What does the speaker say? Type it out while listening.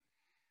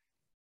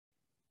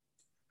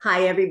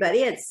Hi, everybody.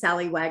 It's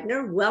Sally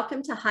Wagner.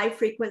 Welcome to High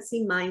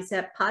Frequency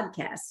Mindset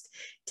Podcast.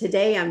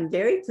 Today, I'm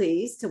very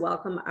pleased to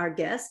welcome our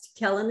guest,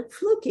 Kellan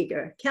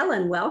Fluckiger.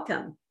 Kellan,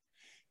 welcome.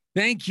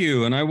 Thank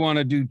you. And I want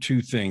to do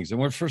two things.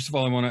 First of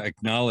all, I want to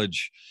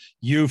acknowledge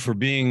you for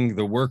being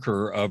the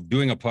worker of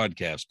doing a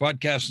podcast.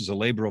 Podcast is a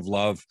labor of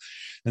love,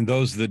 and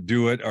those that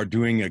do it are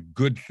doing a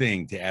good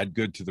thing to add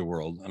good to the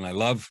world. And I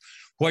love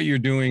what you're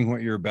doing,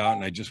 what you're about,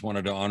 and I just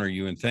wanted to honor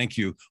you and thank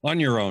you on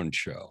your own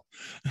show.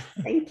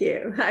 Thank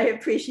you. I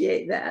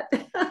appreciate that.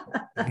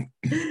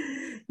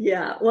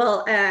 Yeah,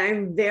 well,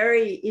 I'm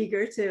very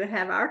eager to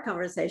have our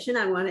conversation.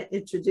 I want to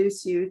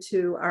introduce you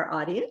to our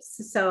audience,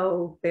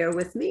 so bear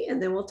with me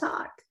and then we'll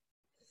talk.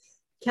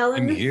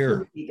 Kellan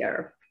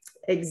Fluckiger,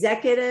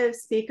 executive,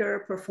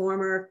 speaker,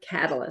 performer,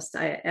 catalyst.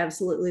 I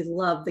absolutely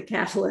love the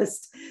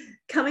catalyst.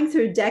 Coming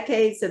through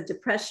decades of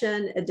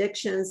depression,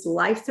 addictions,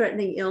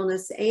 life-threatening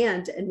illness,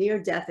 and a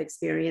near-death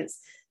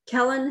experience,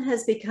 Kellan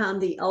has become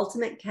the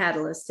ultimate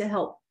catalyst to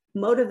help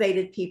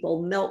motivated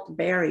people melt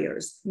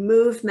barriers,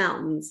 move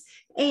mountains,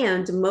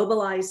 and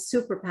mobilize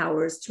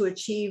superpowers to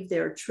achieve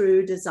their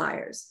true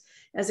desires.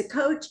 As a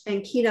coach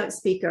and keynote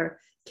speaker,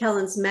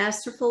 Kellan's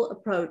masterful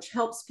approach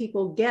helps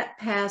people get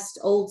past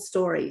old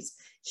stories,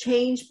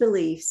 change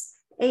beliefs,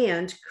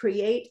 and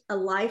create a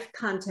life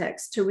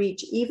context to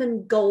reach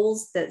even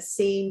goals that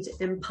seemed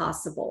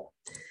impossible.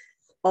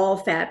 All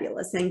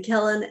fabulous. And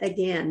Kellan,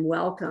 again,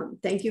 welcome.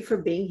 Thank you for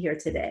being here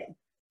today.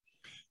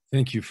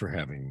 Thank you for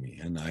having me.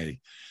 And I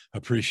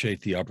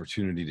appreciate the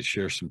opportunity to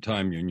share some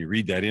time. When you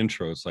read that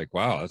intro, it's like,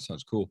 wow, that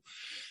sounds cool.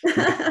 Who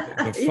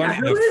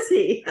is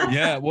he?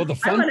 Yeah, well, the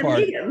fun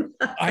part,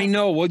 I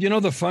know. Well,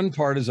 the fun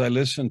part is I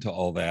listen to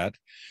all that.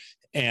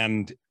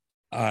 And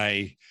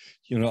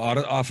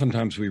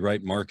oftentimes we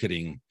write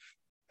marketing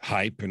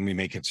hype and we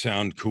make it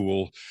sound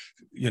cool,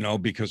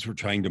 because we're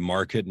trying to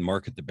market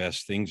the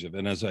best things of it.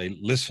 And as I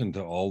listen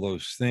to all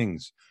those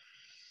things,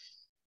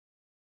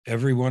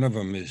 every one of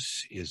them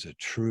is a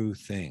true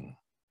thing.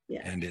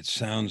 Yeah. And it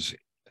sounds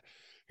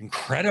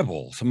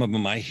incredible. Some of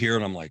them I hear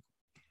and I'm like,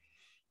 I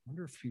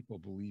wonder if people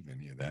believe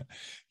any of that,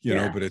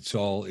 but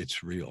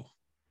it's real.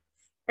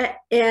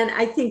 And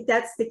I think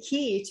that's the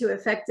key to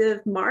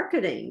effective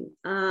marketing,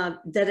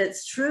 that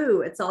it's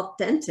true, it's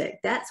authentic.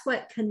 That's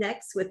what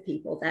connects with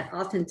people, that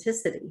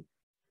authenticity.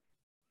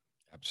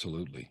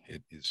 Absolutely.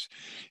 It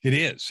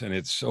is. And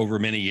it's over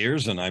many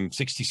years, and I'm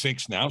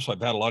 66 now, so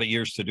I've had a lot of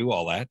years to do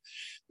all that,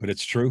 but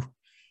it's true.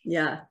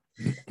 Yeah.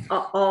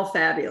 All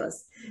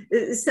fabulous.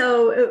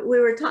 So we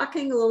were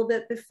talking a little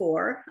bit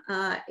before,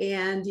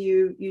 and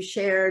you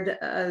shared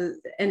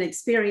an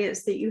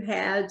experience that you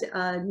had,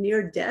 a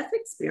near-death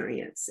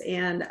experience,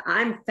 and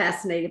I'm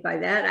fascinated by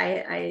that.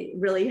 I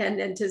really hadn't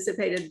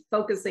anticipated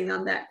focusing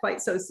on that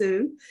quite so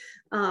soon,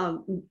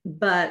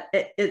 but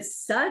it's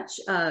such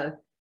a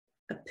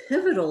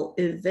pivotal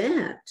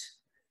event.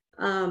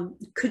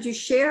 Could you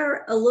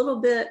share a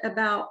little bit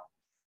about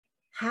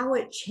how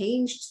it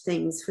changed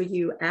things for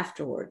you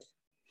afterward?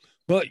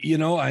 Well,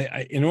 in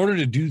order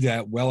to do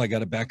that, I got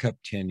to back up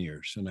 10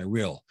 years, and I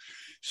will.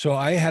 So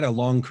I had a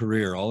long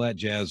career, all that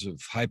jazz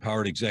of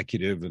high-powered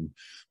executive and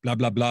blah,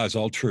 blah, blah is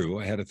all true.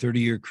 I had a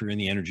 30-year career in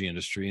the energy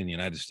industry in the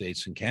United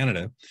States and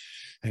Canada,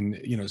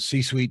 and,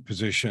 C-suite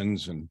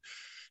positions, and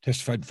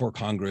testified before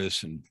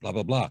Congress and blah,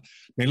 blah, blah.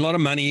 Made a lot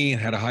of money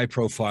and had a high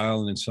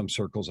profile. And in some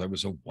circles, I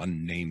was a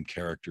one-name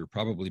character,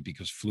 probably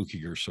because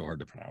Fluckiger is so hard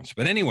to pronounce.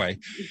 But anyway,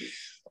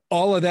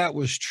 all of that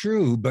was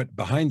true. But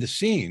behind the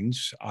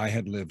scenes, I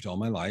had lived all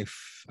my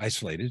life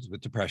isolated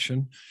with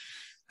depression,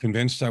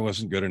 convinced I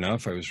wasn't good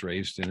enough. I was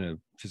raised in a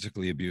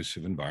physically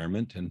abusive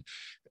environment and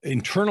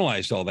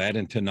internalized all that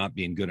into not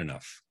being good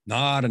enough.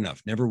 Not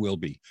enough, never will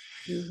be.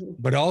 Mm-hmm.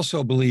 But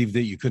also believed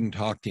that you couldn't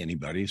talk to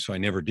anybody, so I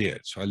never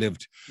did. So I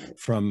lived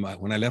from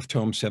when I left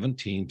home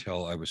 17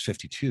 till I was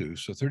 52,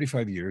 so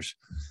 35 years,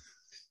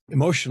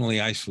 emotionally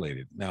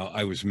isolated. Now,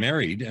 I was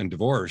married and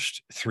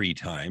divorced 3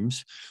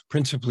 times,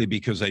 principally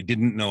because I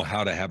didn't know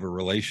how to have a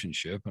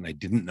relationship and I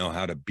didn't know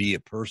how to be a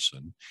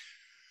person.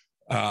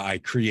 I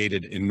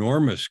created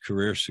enormous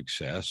career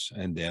success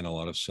and then a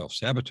lot of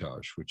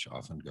self-sabotage, which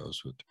often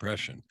goes with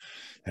depression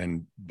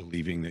and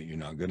believing that you're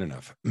not good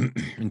enough.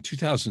 In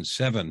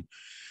 2007,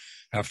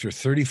 after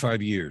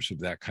 35 years of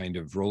that kind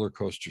of roller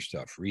coaster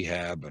stuff,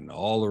 rehab and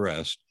all the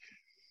rest,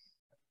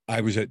 I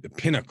was at the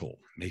pinnacle,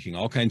 making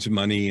all kinds of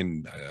money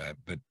and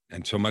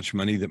so much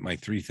money that my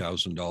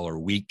 $3,000 a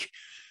week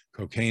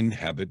cocaine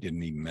habit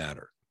didn't even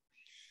matter.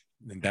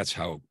 And that's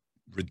how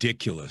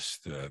ridiculous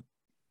the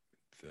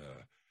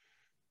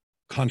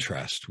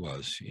contrast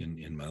was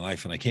in my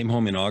life. And I came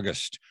home in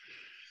August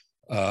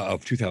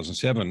of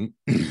 2007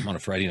 on a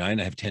Friday night.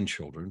 I have 10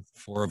 children.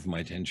 4 of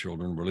my 10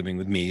 children were living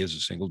with me as a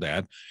single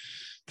dad.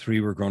 3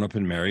 were grown up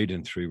and married,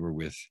 and 3 were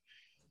with,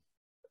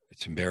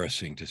 it's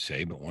embarrassing to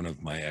say, but one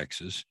of my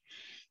exes.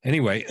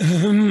 Anyway,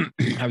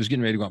 I was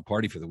getting ready to go out and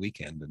party for the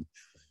weekend,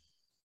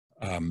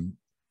 and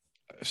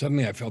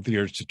suddenly I felt the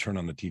urge to turn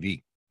on the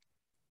TV,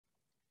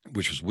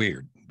 which was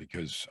weird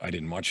because I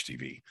didn't watch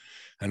TV.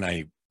 And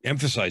I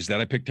emphasized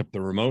that. I picked up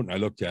the remote and I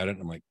looked at it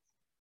and I'm like,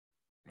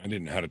 I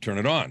didn't know how to turn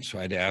it on. So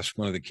I had to ask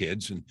one of the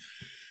kids, and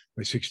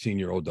my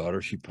 16-year-old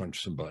daughter, she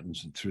punched some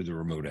buttons and threw the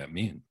remote at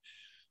me and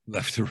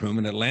left the room.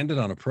 And it landed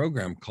on a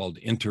program called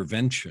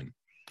Intervention,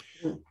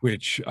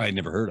 which I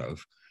never heard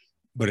of,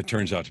 but it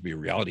turns out to be a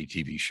reality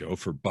TV show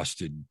for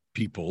busted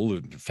people,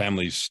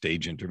 families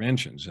stage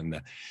interventions. And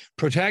the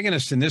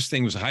protagonist in this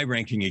thing was a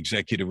high-ranking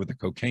executive with a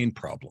cocaine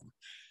problem.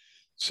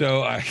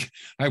 So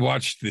I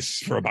watched this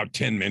for about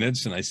 10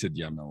 minutes and I said,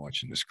 yeah, I'm not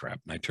watching this crap.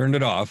 And I turned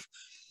it off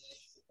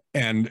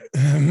and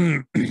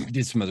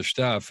did some other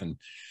stuff and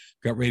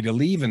got ready to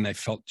leave. And I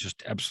felt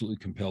just absolutely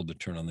compelled to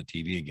turn on the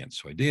TV again.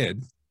 So I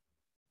did.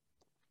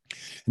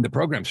 And the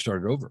program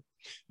started over.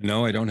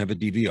 No, I don't have a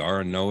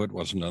DVR, and no, it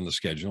wasn't on the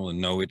schedule, and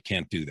no, it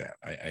can't do that.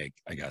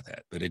 I got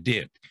that, but it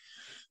did.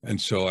 And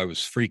so I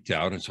was freaked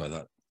out. And so I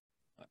thought,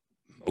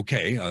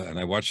 okay. And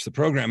I watched the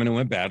program and it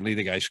went badly.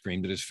 The guy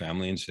screamed at his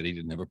family and said he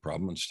didn't have a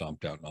problem and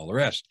stomped out and all the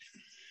rest.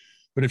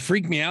 But it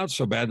freaked me out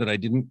so bad that I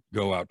didn't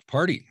go out to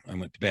party. I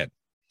went to bed.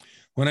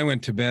 When I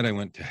went to bed, I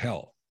went to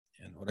hell.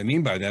 And what I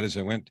mean by that is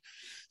I went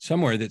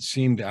somewhere that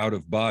seemed out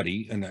of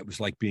body, and that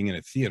was like being in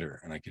a theater,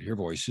 and I could hear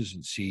voices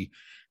and see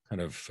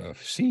kind of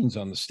scenes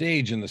on the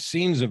stage, and the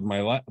scenes of my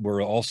life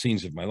were all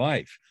scenes of my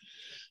life,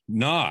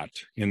 not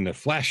in the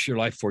flash your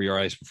life before your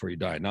eyes before you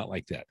die, not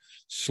like that.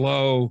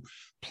 Slow,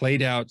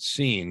 played out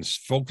scenes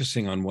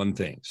focusing on one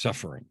thing,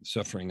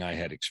 suffering I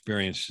had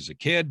experienced as a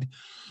kid,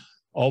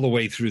 all the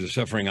way through the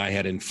suffering I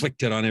had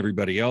inflicted on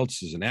everybody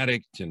else as an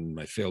addict and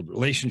my failed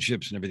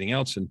relationships and everything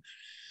else. And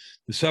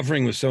the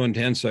suffering was so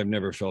intense, I've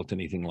never felt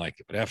anything like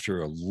it. But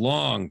after a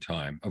long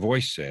time, a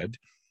voice said,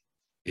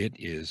 it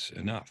is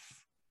enough.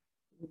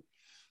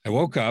 I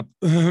woke up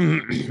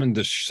and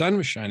the sun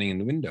was shining in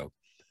the window,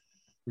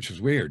 which was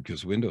weird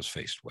because the windows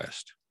faced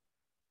west.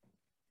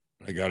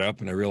 I got up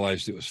and I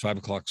realized it was 5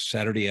 o'clock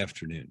Saturday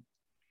afternoon.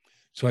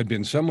 So I'd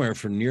been somewhere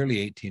for nearly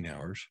 18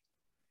 hours.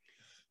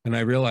 And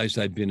I realized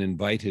I'd been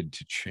invited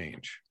to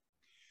change.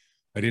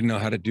 I didn't know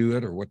how to do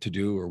it or what to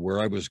do or where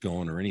I was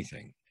going or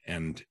anything.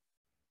 And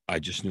I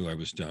just knew I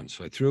was done.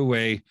 So I threw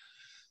away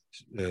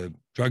the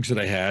drugs that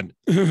I had,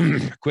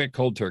 quit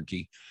cold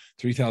turkey,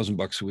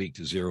 $3,000 a week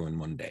to zero in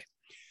one day.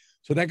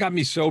 So that got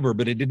me sober,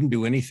 but it didn't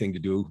do anything to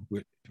do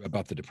with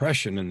about the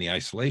depression and the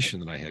isolation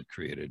that I had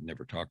created,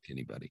 never talked to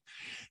anybody.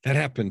 That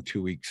happened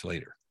 2 weeks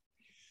later.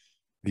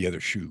 The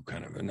other shoe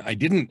kind of, and I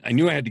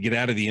knew I had to get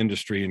out of the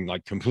industry and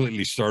like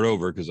completely start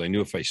over because I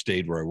knew if I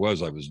stayed where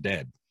I was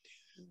dead.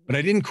 But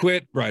I didn't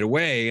quit right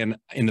away. And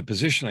in the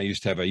position I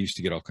used to have, I used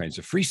to get all kinds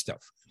of free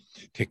stuff,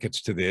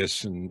 tickets to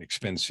this and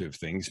expensive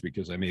things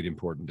because I made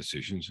important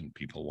decisions and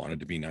people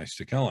wanted to be nice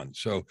to Kellan.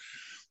 So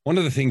one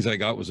of the things I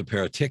got was a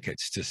pair of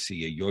tickets to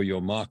see a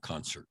Yo-Yo Ma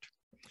concert.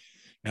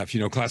 Now, if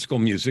you know classical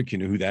music, you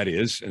know who that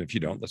is. And if you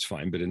don't, that's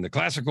fine. But in the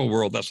classical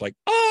world, that's like,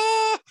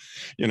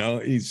 you know,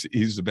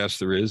 he's the best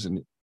there is.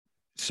 And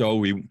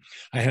so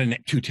I had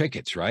 2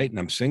 tickets, right? And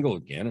I'm single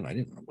again, and I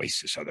didn't want to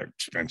waste this other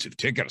expensive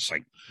ticket. It's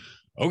like,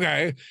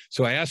 okay.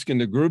 So I asked in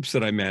the groups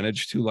that I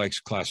managed who likes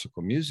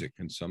classical music.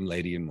 And some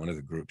lady in one of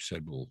the groups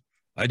said, well,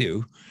 I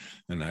do.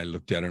 And I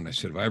looked at her and I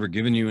said, have I ever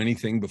given you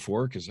anything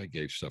before? Because I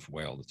gave stuff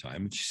away all the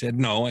time. And she said,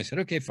 no. I said,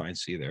 okay, fine.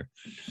 See you there.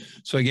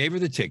 So I gave her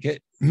the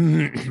ticket.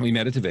 We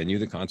met at the venue.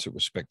 The concert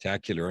was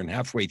spectacular. And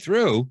halfway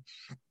through,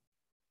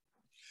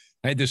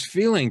 I had this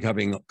feeling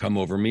come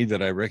over me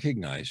that I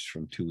recognized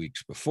from 2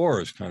 weeks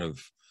before as kind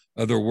of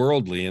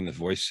otherworldly. And the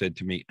voice said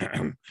to me,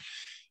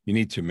 you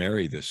need to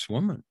marry this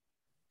woman.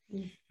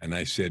 And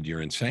I said,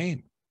 you're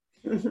insane.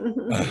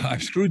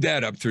 I've screwed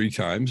that up 3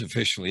 times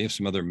officially. If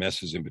some other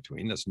messes in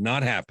between, that's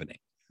not happening.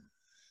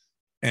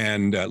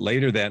 And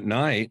later that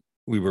night,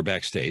 we were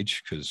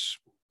backstage because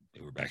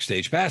they were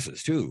backstage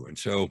passes too. And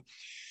so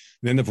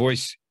then the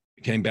voice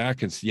came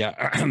back and said,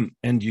 yeah,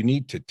 and you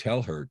need to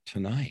tell her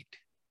tonight.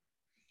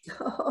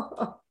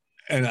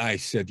 And I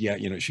said, yeah,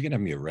 you know, she can have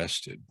me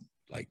arrested,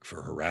 like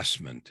for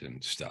harassment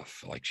and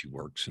stuff, like she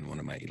works in one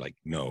of my, like,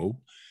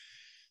 no,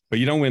 but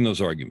you don't win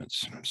those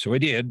arguments. So I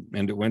did,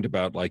 and it went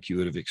about like you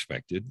would have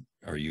expected.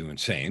 Are you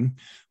insane?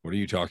 What are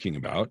you talking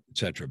about,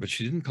 etc. But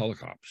she didn't call the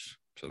cops,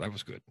 so that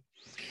was good.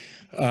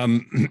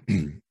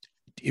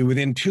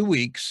 Within 2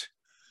 weeks,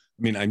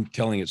 I mean, I'm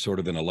telling it sort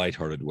of in a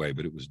lighthearted way,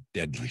 but it was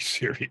deadly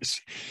serious.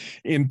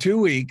 Within 2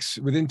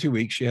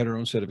 weeks, she had her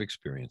own set of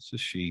experiences.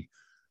 She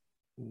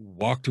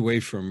walked away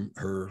from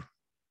her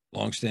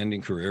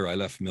longstanding career. I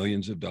left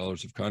millions of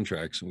dollars of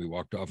contracts, and we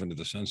walked off into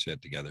the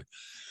sunset together.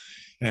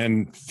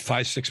 And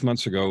 6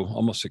 months ago,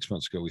 almost 6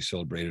 months ago, we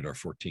celebrated our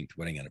 14th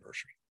wedding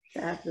anniversary.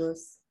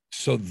 Fabulous.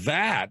 So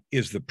that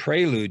is the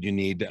prelude you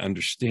need to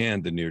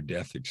understand the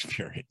near-death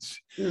experience.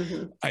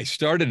 Mm-hmm. I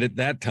started at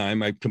that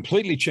time. I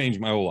completely changed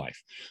my whole life.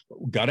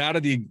 Got out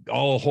of the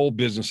whole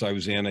business I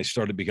was in. I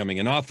started becoming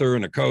an author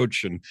and a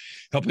coach and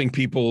helping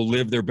people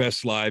live their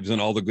best lives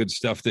and all the good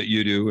stuff that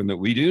you do and that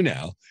we do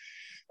now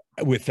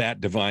with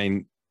that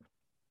divine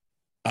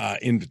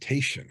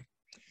invitation.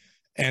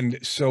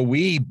 And so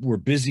we were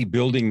busy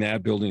building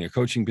a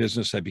coaching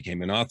business. I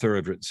became an author.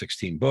 I've written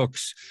 16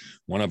 books.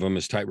 One of them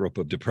is Tightrope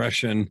of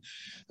Depression,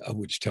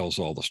 which tells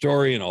all the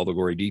story and all the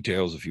gory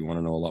details if you want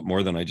to know a lot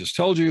more than I just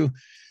told you.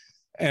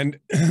 And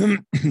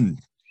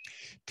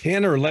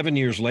 10 or 11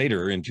 years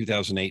later, in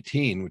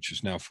 2018, which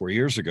is now 4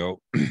 years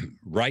ago,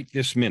 right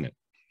this minute,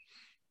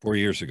 4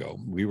 years ago,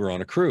 we were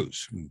on a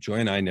cruise. Joy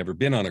and I never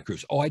been on a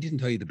cruise. Oh, I didn't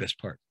tell you the best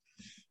part.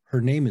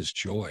 Her name is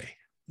Joy.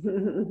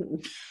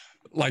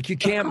 Like, you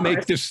can't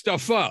make this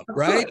stuff up,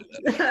 right?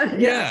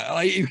 Yeah,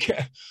 like you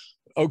can't.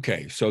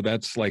 Okay, so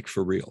that's like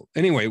for real.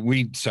 Anyway,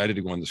 we decided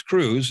to go on this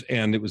cruise,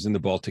 and it was in the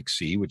Baltic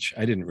Sea, which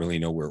I didn't really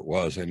know where it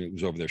was. I knew it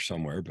was over there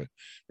somewhere, but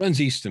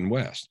runs east and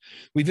west.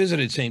 We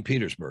visited St.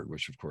 Petersburg,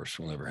 which of course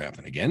will never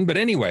happen again. But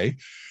anyway,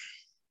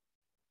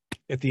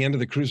 at the end of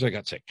the cruise, I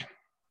got sick.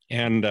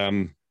 And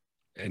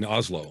in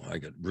Oslo, I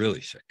got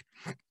really sick.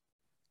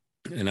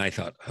 And I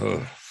thought,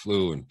 oh,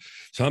 flu and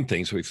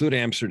something. So we flew to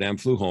Amsterdam,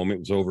 flew home. It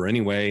was over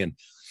anyway. And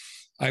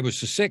I was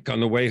so sick on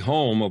the way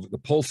home of the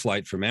pole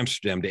flight from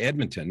Amsterdam to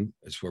Edmonton,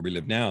 that's where we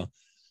live now.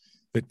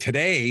 But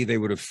today they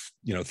would have,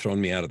 thrown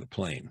me out of the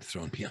plane,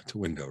 thrown me out the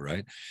window,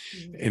 right?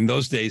 Mm-hmm. In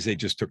those days, they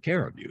just took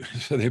care of you.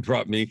 So they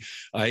brought me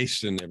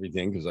ice and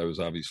everything because I was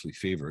obviously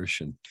feverish.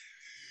 And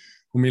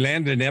when we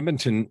landed in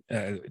Edmonton,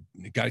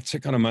 got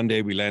sick on a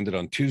Monday. We landed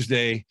on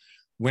Tuesday.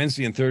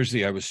 Wednesday and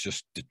Thursday, I was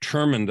just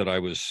determined that I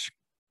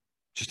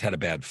just had a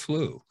bad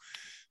flu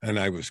and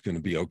I was going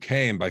to be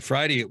okay. And by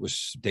Friday, it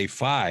was day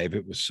 5.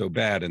 It was so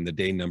bad, and the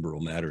day number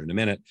will matter in a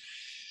minute.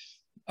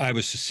 I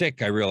was so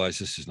sick, I realized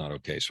this is not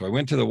okay. So I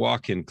went to the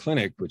walk-in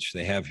clinic, which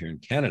they have here in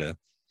Canada.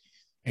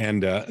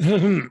 And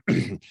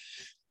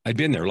I'd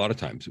been there a lot of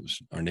times. It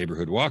was our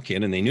neighborhood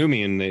walk-in, and they knew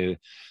me. And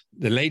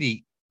the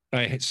lady,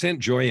 I had sent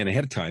Joy in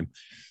ahead of time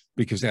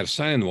because they had a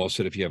sign on the wall that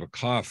said, if you have a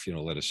cough,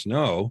 let us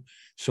know.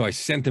 So I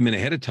sent them in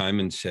ahead of time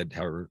and said,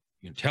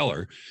 tell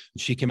her. And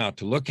she came out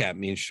to look at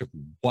me, and she took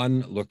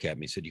one look at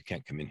me, said, you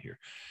can't come in here.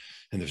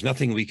 And there's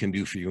nothing we can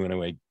do for you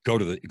anyway. Go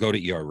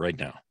to ER right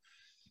now.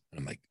 And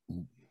I'm like,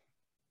 ooh,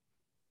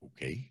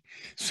 okay.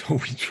 So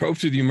we drove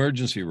to the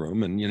emergency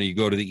room, and, you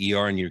go to the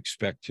ER and you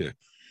expect to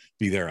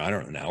be there, I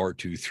don't know, an hour,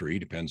 2, 3,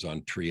 depends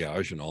on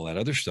triage and all that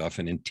other stuff.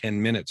 And in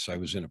 10 minutes, I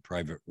was in a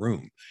private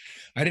room.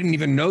 I didn't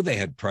even know they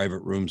had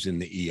private rooms in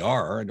the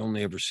ER. I'd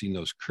only ever seen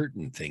those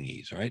curtain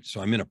thingies, right?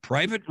 So I'm in a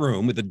private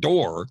room with a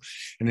door,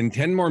 and in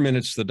 10 more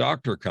minutes, the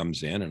doctor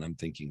comes in, and I'm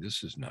thinking,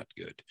 this is not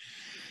good.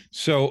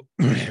 So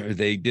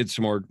they did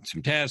some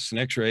tests and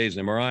x-rays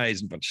and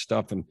MRIs and a bunch of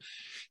stuff, and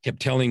kept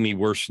telling me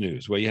worse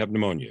news. Well, you have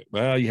pneumonia.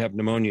 Well, you have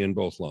pneumonia in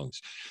both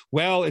lungs.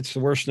 Well, it's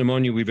the worst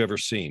pneumonia we've ever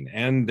seen.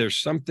 And there's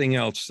something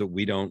else that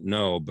we don't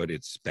know, but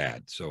it's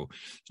bad. So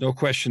there's no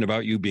question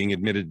about you being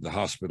admitted to the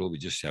hospital. We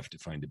just have to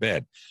find a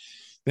bed.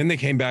 Then they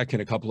came back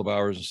in a couple of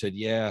hours and said,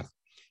 yeah,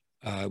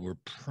 we're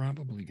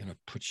probably going to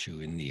put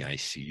you in the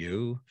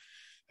ICU.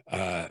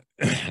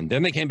 And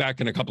then they came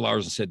back in a couple of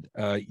hours and said,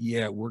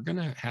 yeah, we're going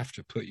to have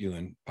to put you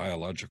in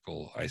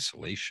biological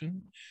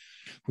isolation,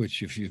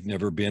 which if you've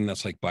never been,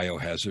 that's like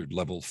biohazard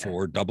level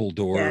 4, double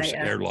doors,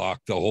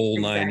 airlock, the whole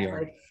 9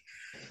 yards.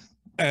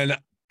 And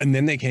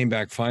then they came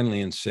back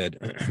finally and said,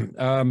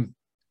 and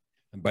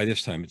by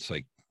this time it's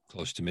like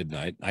close to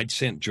midnight. I'd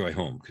sent Joy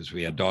home because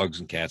we had dogs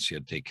and cats she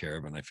had to take care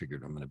of, and I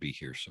figured I'm going to be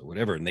here, so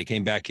whatever. And they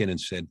came back in and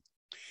said,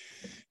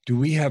 do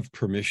we have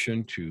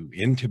permission to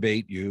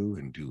intubate you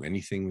and do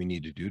anything we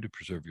need to do to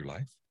preserve your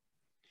life?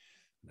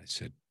 And I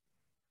said,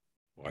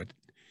 what?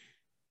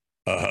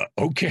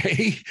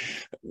 Okay.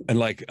 And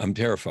like, I'm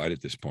terrified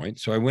at this point.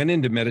 So I went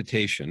into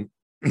meditation,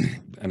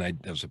 and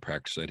that was a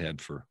practice I'd had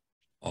for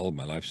all of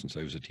my life since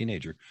I was a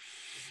teenager.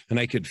 And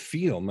I could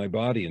feel my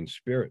body and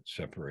spirit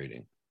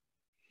separating.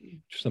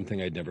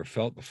 Something I'd never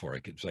felt before.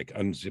 It's like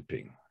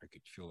unzipping. I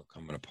could feel it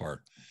coming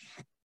apart.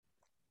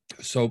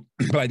 So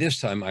by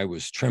this time I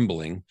was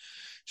trembling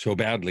so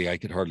badly I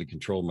could hardly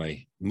control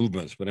my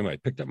movements. But anyway, I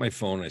picked up my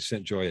phone and I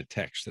sent Joy a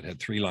text that had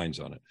 3 lines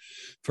on it.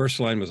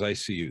 First line was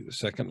ICU. The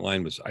second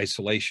line was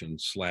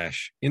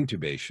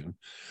isolation/intubation.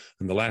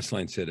 And the last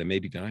line said, I may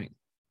be dying.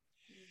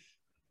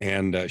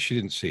 And she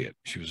didn't see it.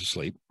 She was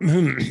asleep.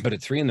 But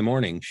at 3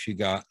 a.m, she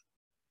got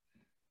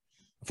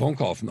a phone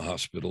call from the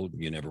hospital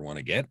you never want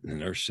to get. And the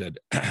nurse said,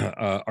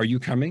 are you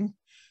coming?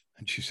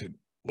 And she said,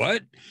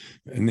 what?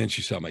 And then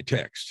she saw my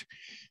text.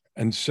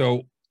 And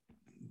so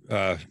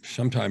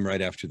sometime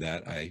right after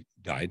that, I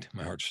died.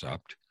 My heart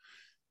stopped.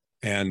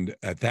 And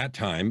at that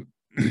time,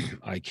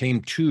 I came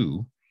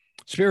to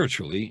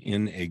spiritually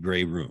in a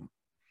gray room.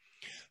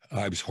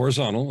 I was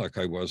horizontal, like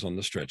I was on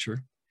the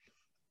stretcher.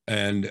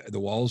 And the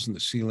walls and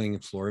the ceiling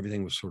and floor,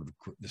 everything was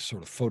this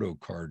sort of photo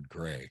card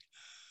gray.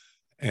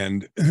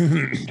 And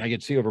I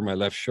could see over my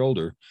left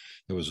shoulder,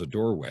 there was a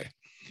doorway.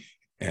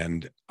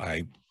 And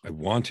I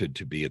wanted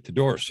to be at the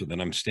door. So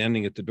then I'm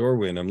standing at the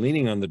doorway and I'm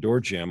leaning on the door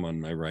jamb on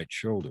my right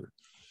shoulder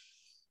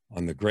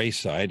on the gray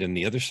side. And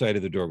the other side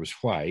of the door was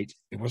white.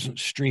 It wasn't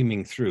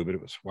streaming through, but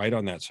it was white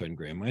on that side and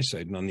gray on my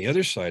side. And on the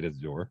other side of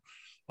the door,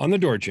 on the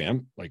door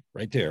jamb, like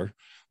right there,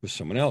 was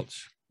someone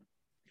else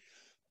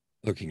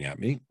looking at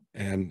me.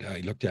 And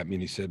he looked at me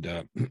and he said,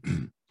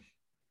 do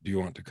you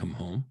want to come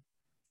home?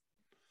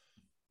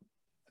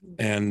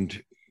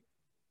 And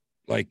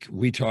like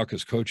we talk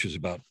as coaches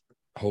about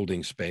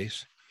holding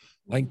space,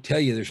 I can tell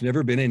you there's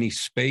never been any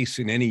space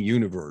in any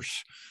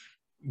universe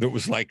that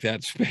was like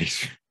that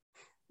space.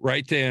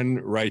 Right then,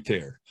 right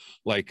there.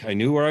 Like I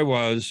knew where I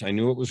was, I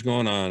knew what was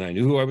going on, I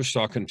knew who I was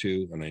talking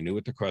to, and I knew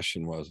what the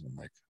question was. And I'm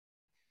like,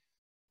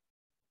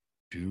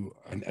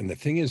 and the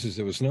thing is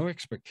there was no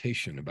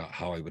expectation about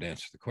how I would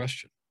answer the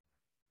question.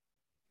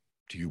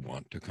 Do you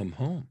want to come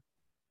home?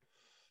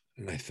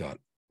 And I thought,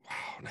 wow.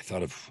 And I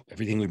thought of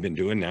everything we've been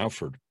doing now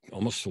for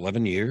almost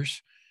 11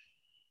 years.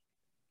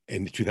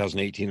 In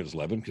 2018, it was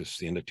 11 because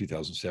the end of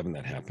 2007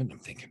 that happened. I'm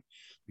thinking,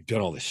 we've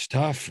done all this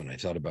stuff. And I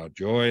thought about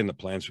Joy and the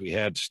plans we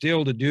had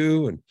still to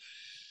do and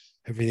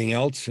everything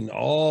else. And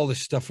all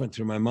this stuff went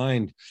through my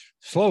mind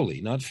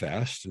slowly, not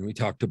fast. And we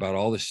talked about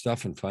all this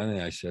stuff. And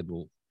finally I said,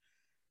 well,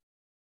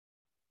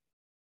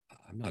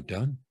 I'm not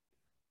done.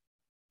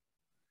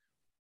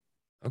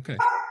 Okay.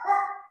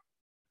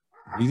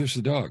 Neither's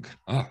the dog.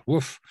 Ah,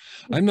 woof.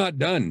 I'm not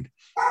done.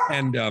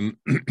 And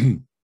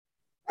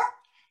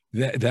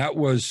that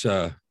was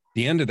the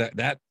end of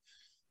that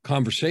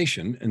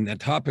conversation. And that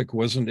topic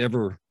wasn't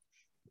ever,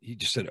 he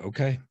just said,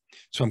 okay.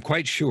 So I'm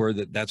quite sure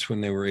that that's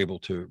when they were able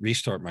to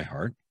restart my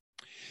heart.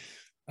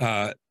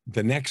 The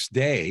next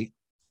day,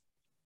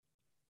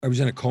 I was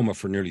in a coma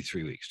for nearly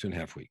 3 weeks,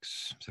 2.5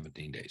 weeks,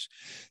 17 days.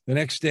 The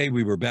next day,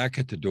 we were back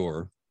at the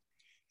door,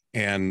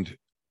 and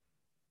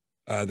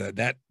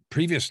that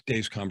previous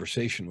day's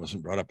conversation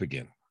wasn't brought up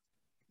again.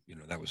 You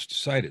know, that was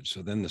decided.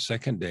 So then the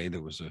second day,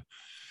 there was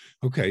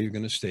okay, you're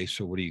going to stay.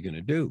 So what are you going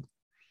to do?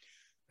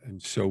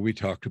 And so we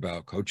talked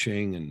about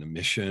coaching and the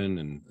mission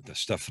and the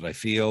stuff that I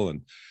feel.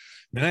 And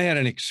then I had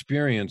an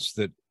experience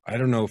that I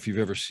don't know if you've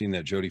ever seen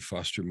that Jodie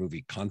Foster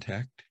movie,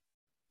 Contact.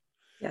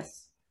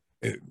 Yes.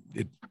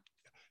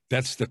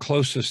 That's the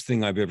closest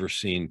thing I've ever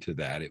seen to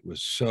that. It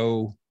was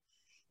so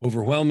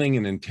overwhelming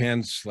and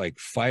intense, like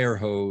fire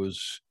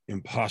hose,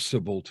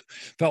 impossible.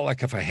 Felt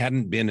like if I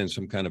hadn't been in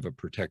some kind of a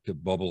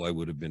protective bubble, I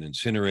would have been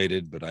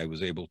incinerated, but I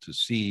was able to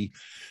see,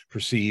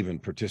 perceive,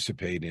 and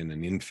participate in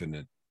an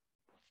infinite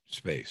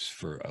space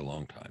for a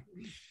long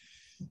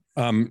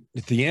time.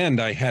 At the end,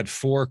 I had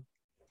 4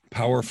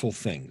 powerful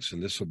things,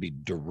 and this will be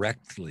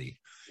directly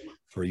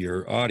for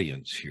your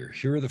audience here.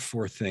 Here are the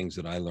 4 things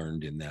that I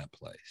learned in that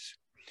place.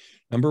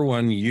 Number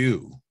 1,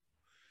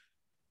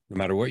 no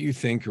matter what you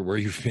think or where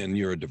you've been,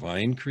 you're a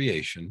divine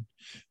creation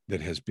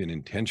that has been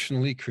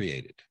intentionally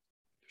created.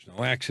 There's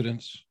no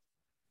accidents.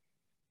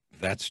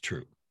 That's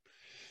true.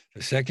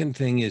 The second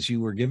thing is you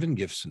were given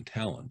gifts and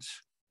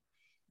talents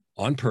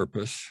on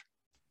purpose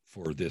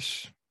for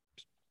this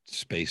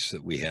space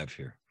that we have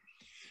here.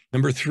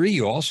 Number 3,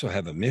 you also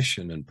have a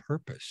mission and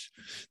purpose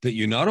that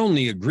you not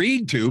only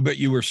agreed to, but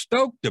you were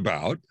stoked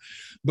about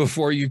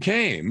before you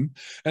came.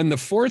 And the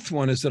 4th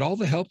one is that all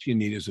the help you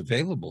need is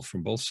available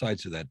from both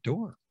sides of that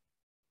door.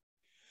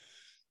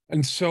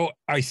 And so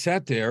I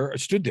stood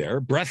there,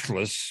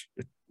 breathless,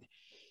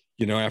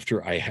 you know,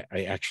 after I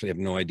actually have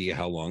no idea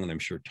how long, and I'm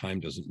sure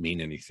time doesn't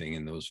mean anything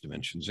in those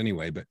dimensions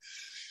anyway, but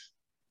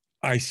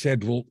I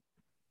said, well,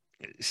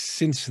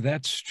 since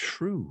that's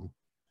true,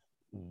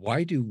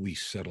 why do we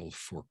settle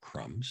for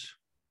crumbs?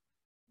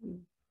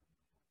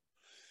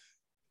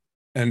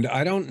 And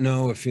I don't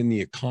know if in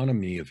the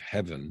economy of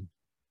heaven,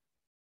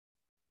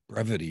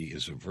 brevity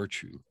is a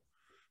virtue,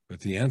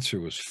 but the answer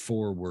was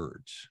 4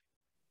 words.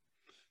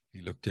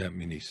 He looked at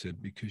me and he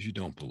said, because you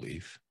don't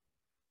believe.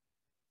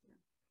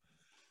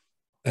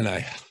 And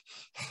I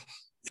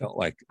felt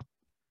like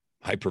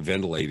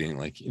hyperventilating,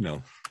 like, you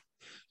know,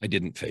 I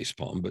didn't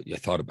facepalm, but I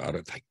thought about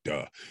it, like,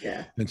 duh.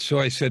 Yeah. And so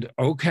I said,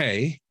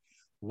 okay,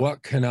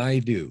 what can I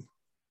do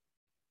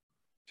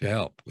to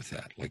help with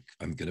that? Like,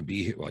 I'm going to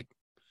be here, like,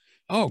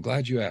 oh,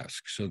 glad you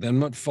asked. So then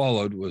what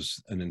followed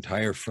was an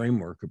entire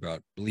framework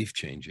about belief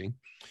changing,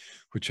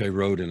 which I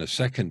wrote in a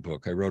second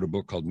book. I wrote a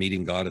book called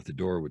Meeting God at the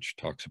Door, which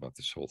talks about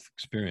this whole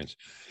experience.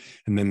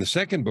 And then the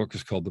second book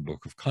is called The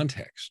Book of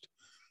Context,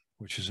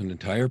 which is an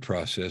entire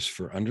process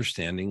for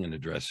understanding and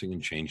addressing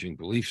and changing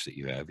beliefs that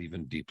you have,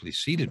 even deeply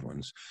seated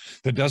ones,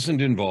 that doesn't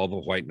involve a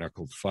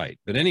white-knuckled fight.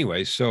 But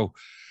anyway, so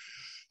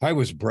I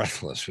was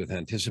breathless with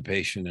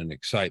anticipation and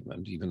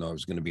excitement, even though I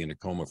was going to be in a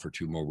coma for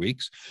 2 more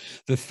weeks.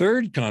 The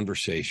third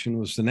conversation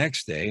was the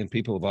next day, and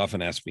people have often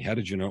asked me, how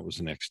did you know it was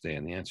the next day?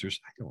 And the answer is,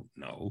 I don't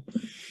know.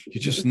 You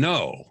just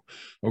know.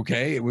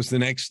 Okay, it was the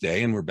next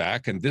day, and we're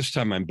back. And this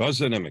time I'm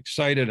buzzing, I'm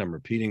excited, I'm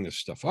repeating this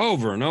stuff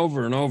over and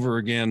over and over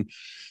again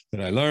that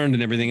I learned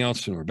and everything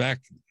else, and we're back.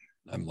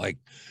 I'm like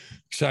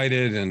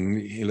excited, and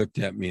he looked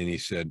at me and he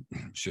said,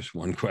 it's just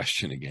one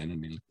question again.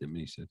 And he looked at me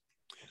and he said,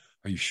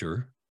 are you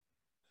sure?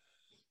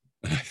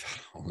 And I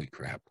thought, holy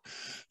crap,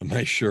 am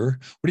I sure?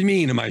 What do you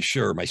mean, am I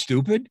sure? Am I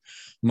stupid?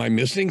 Am I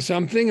missing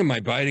something? Am I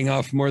biting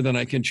off more than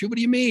I can chew? What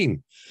do you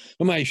mean?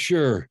 Am I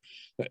sure?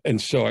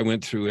 And so I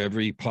went through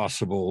every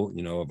possible,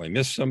 you know, if I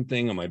missed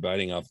something, am I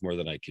biting off more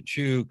than I can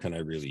chew? Can I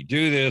really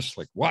do this?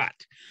 Like what?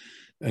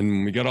 And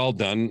when we got all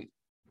done,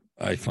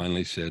 I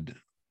finally said,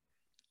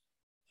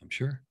 I'm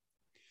sure.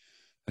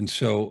 And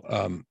so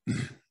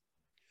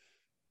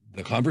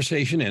the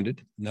conversation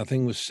ended.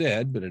 Nothing was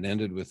said, but it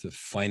ended with the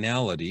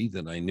finality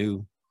that I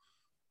knew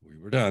we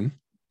were done.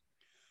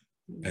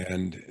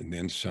 And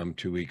then some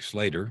 2 weeks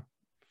later,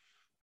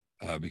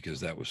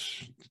 because that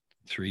was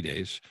 3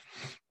 days,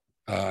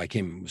 I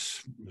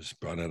was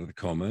brought out of the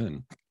coma,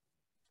 and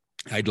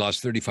I'd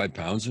lost 35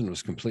 pounds and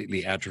was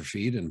completely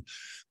atrophied and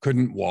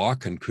couldn't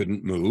walk and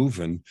couldn't move.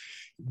 And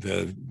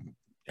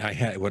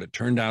what it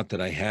turned out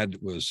that I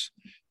had was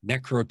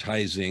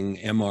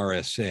necrotizing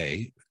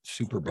MRSA,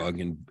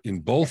 superbug, in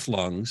both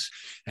lungs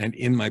and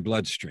in my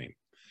bloodstream.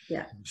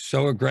 Yeah.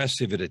 So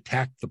aggressive, it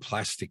attacked the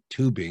plastic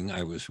tubing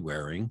I was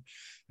wearing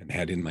and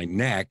had in my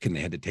neck, and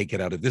they had to take it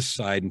out of this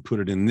side and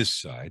put it in this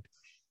side.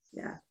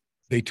 Yeah.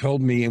 They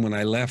told me when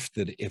I left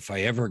that if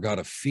I ever got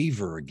a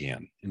fever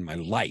again in my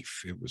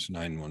life, it was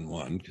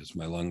 911, because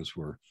my lungs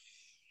were,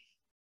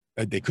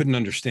 they couldn't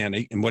understand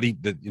it. And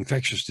the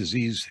infectious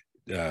disease,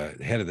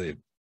 head of the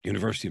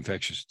university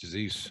infectious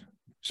disease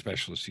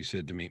specialist, he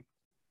said to me,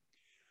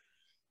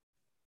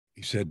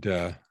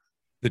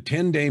 the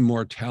 10-day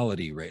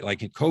mortality rate,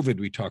 like in COVID,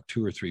 we talked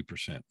 2 or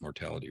 3%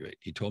 mortality rate.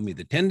 He told me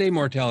the 10-day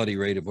mortality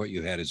rate of what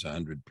you had is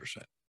 100%.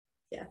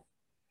 Yeah.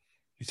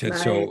 He said,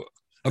 so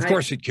of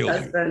course it killed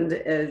you. My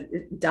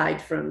husband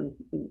died from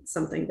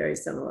something very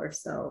similar.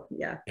 So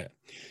yeah.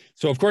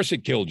 So of course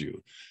it killed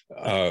you.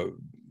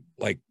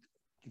 Like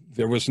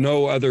there was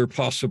no other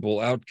possible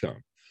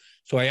outcome.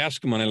 So I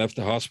asked him when I left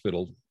the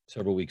hospital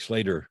several weeks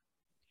later,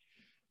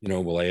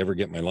 will I ever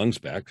get my lungs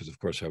back? Because of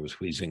course I was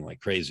wheezing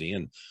like crazy,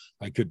 and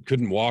I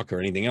couldn't walk or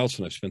anything else.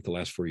 And I've spent the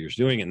last 4 years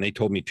doing it. And they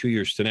told me 2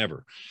 years to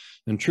never.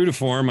 And true to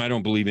form, I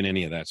don't believe in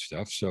any of that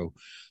stuff. So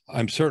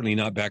I'm certainly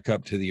not back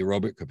up to the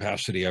aerobic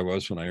capacity I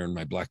was when I earned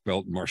my black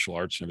belt in martial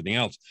arts and everything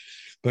else,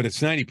 but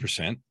it's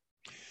 90%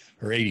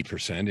 or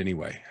 80%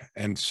 anyway.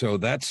 And so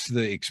that's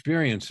the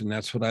experience, and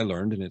that's what I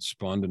learned, and it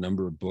spawned a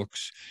number of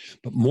books.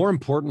 But more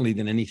importantly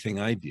than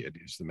anything I did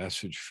is the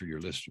message for your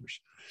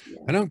listeners. Yeah.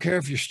 I don't care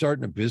if you're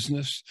starting a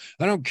business.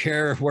 I don't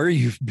care where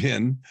you've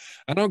been.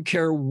 I don't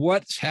care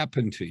what's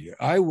happened to you.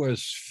 I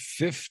was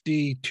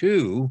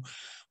 52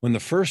 when the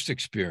first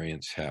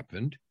experience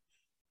happened.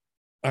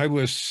 I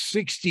was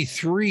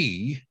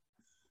 62,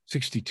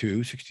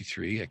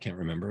 63. I can't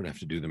remember. I'd have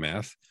to do the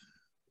math.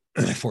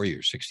 4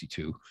 years,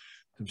 62.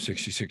 I'm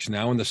 66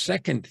 now. And the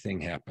second thing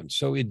happened.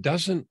 So it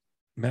doesn't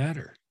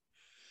matter.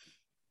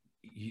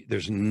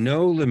 There's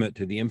no limit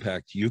to the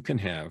impact you can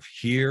have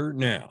here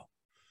now.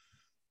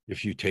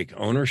 If you take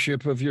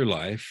ownership of your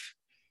life,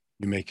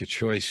 you make a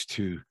choice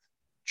to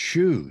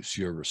choose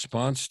your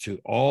response to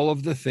all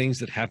of the things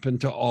that happen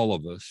to all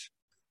of us,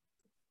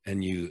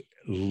 and you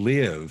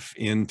live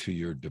into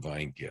your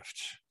divine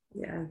gifts.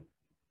 Yeah.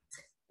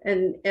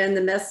 And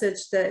the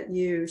message that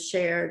you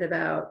shared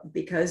about,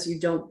 because you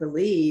don't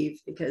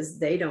believe, because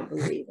they don't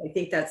believe, I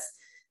think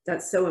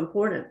that's so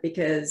important,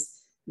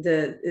 because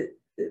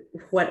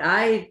what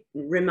I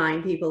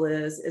remind people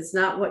is, it's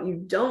not what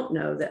you don't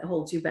know that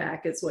holds you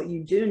back. It's what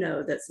you do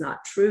know that's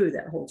not true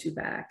that holds you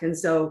back. And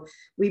so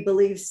we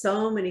believe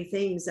so many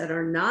things that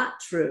are not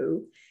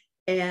true.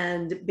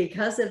 And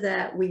because of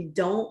that, we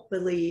don't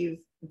believe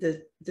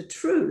the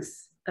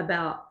truth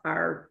about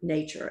our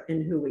nature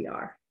and who we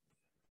are.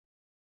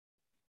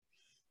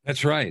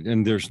 That's right.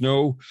 And there's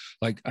no,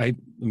 like, I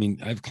mean,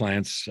 I have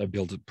clients, I've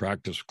built a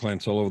practice with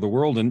clients all over the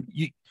world. And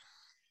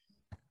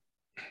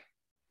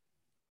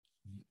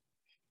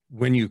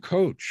when you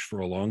coach for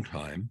a long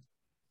time,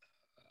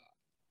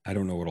 I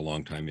don't know what a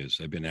long time is.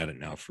 I've been at it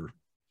now for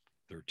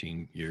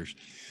 13 years.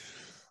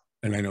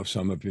 And I know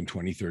some have been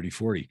 20, 30,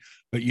 40,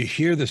 but you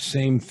hear the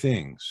same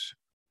things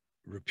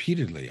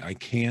repeatedly. I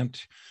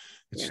can't,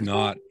 it's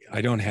not,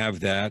 I don't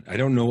have that. I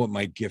don't know what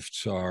my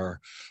gifts are.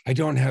 I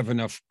don't have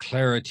enough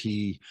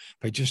clarity.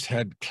 If I just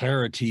had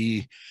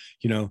clarity,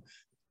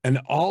 and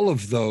all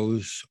of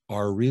those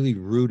are really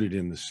rooted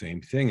in the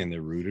same thing, and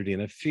they're rooted in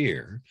a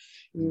fear.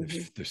 Mm-hmm.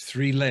 There's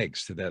 3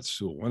 legs to that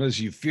stool. One is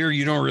you fear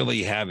you don't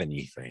really have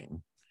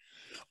anything,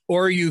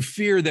 or you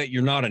fear that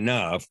you're not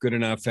enough, good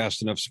enough,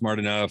 fast enough, smart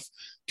enough,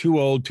 too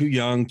old, too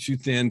young, too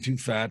thin, too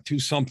fat, too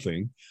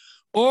something.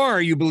 Or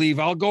you believe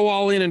I'll go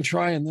all in and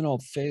try and then I'll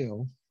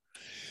fail.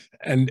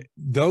 And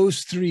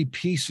those 3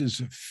 pieces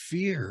of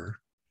fear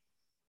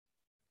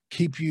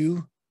keep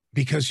you,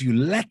 because you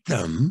let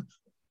them,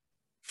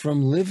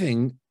 from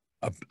living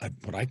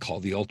what I call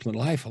the ultimate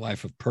life, a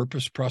life of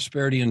purpose,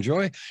 prosperity, and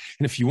joy.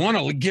 And if you want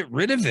to get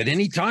rid of it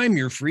anytime,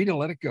 you're free to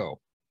let it go.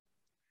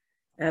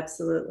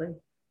 Absolutely.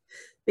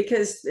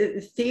 Because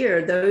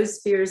fear, those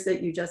fears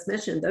that you just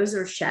mentioned, those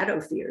are shadow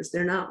fears.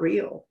 They're not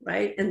real,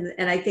 right? And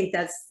I think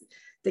that's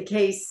the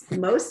case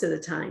most of the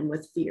time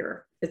with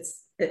fear.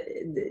 It's,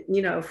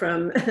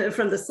 from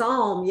the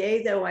Psalm,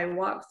 yea, though I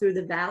walk through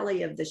the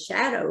valley of the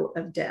shadow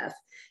of death.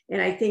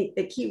 And I think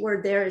the key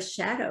word there is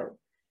shadow,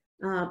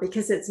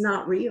 because it's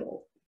not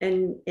real.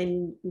 And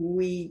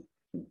we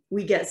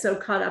get so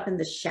caught up in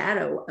the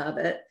shadow of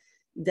it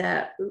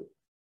that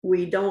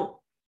we don't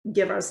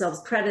give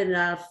ourselves credit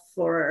enough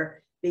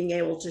for being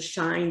able to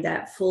shine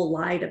that full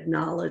light of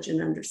knowledge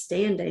and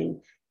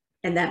understanding,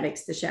 and that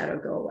makes the shadow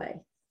go away.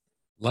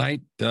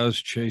 Light does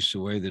chase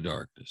away the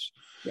darkness.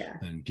 Yeah.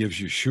 And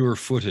gives you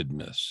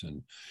sure-footedness.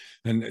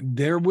 And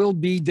there will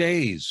be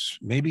days,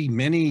 maybe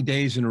many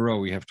days in a row,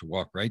 we have to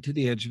walk right to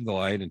the edge of the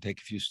light and take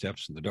a few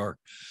steps in the dark.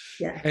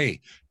 Yeah.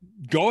 Hey,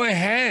 go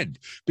ahead,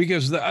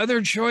 because the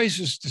other choice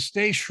is to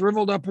stay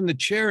shriveled up in the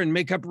chair and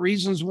make up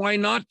reasons why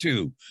not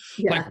to.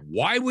 Yeah. Like,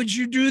 why would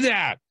you do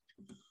that?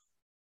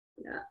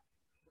 Yeah,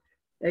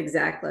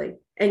 exactly.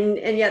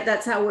 And yet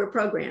that's how we're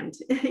programmed.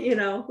 You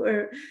know,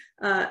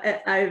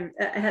 I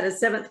had a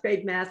 7th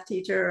grade math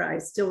teacher I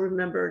still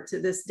remember to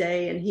this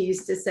day, and he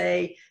used to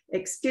say,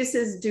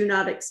 excuses do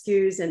not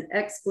excuse and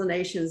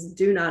explanations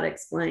do not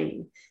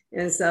explain.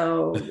 And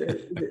so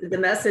the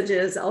message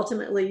is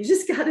ultimately you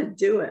just got to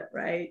do it,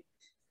 right?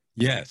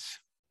 Yes.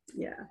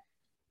 Yeah.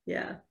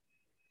 Yeah.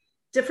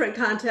 Different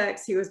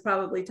context, he was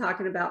probably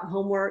talking about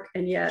homework,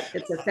 and yet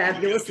it's a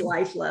fabulous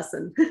life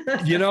lesson.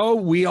 You know,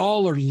 we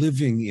all are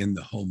living in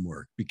the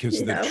homework, because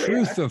the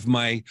truth of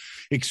my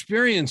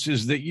experience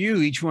is that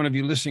each one of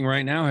you listening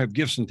right now, have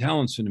gifts and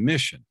talents and a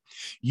mission.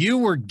 You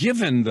were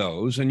given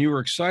those and you were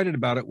excited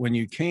about it when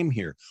you came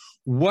here.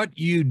 What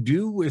you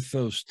do with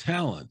those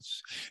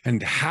talents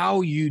and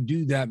how you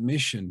do that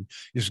mission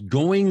is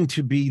going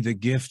to be the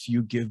gift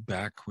you give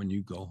back when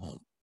you go home.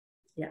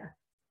 Yeah.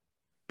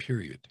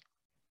 Period.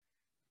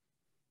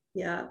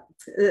 Yeah,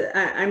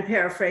 I'm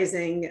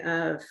paraphrasing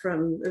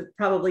from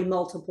probably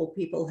multiple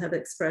people have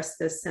expressed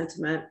this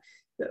sentiment.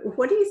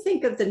 What do you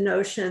think of the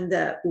notion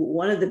that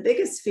one of the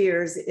biggest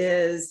fears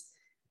is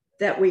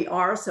that we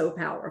are so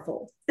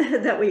powerful,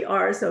 that we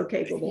are so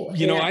capable?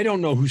 You know, I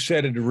don't know who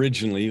said it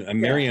originally.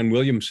 Marianne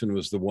Williamson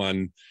was the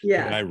one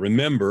that I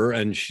remember.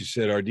 And she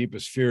said, our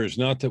deepest fear is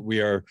not that we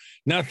are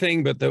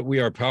nothing, but that we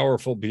are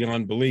powerful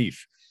beyond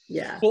belief.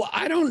 Yeah. Well,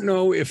 I don't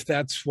know if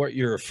that's what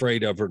you're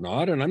afraid of or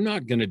not, and I'm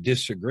not going to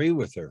disagree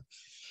with her.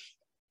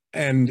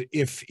 And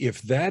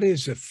if that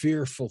is a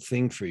fearful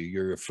thing for you,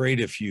 you're afraid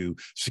if you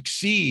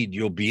succeed,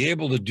 you'll be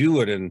able to do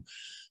it, and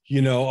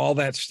you know, all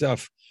that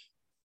stuff.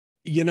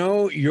 You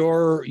know,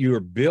 you're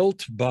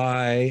built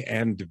by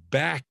and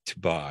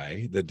backed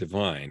by the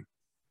divine.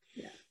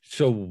 Yeah.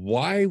 So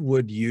why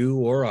would you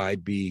or I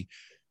be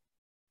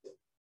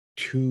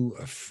too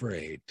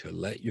afraid to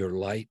let your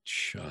light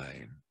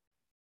shine?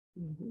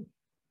 Mm-hmm.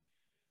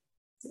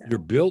 Yeah. You're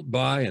built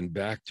by and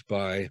backed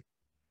by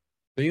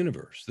the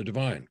universe, the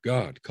divine,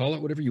 God, call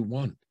it whatever you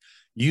want.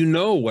 You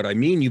know what I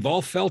mean. You've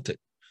all felt it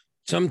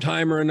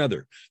sometime or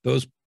another.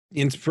 Those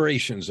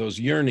inspirations, those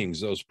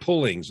yearnings, those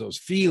pullings, those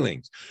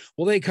feelings.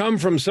 Well, they come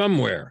from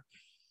somewhere,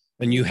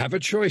 and you have a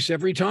choice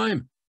every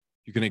time.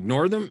 You can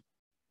ignore them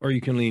or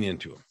you can lean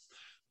into them.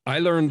 I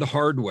learned the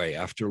hard way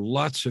after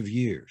lots of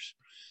years.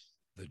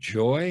 The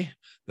joy,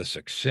 the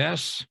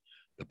success,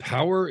 the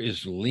power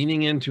is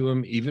leaning into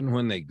them even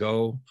when they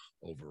go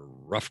over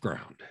rough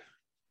ground.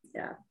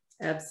 Yeah,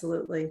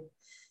 absolutely.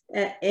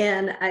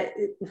 And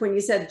when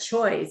you said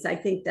choice, I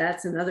think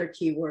that's another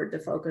key word to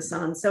focus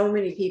on. So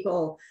many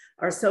people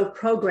are so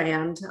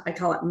programmed, I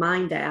call it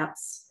mind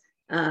apps,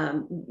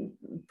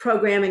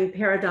 programming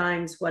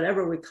paradigms,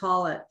 whatever we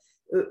call it.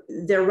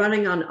 They're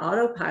running on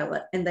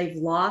autopilot, and they've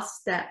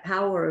lost that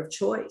power of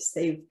choice.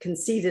 They've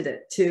conceded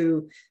it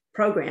to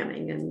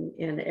programming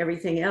and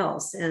everything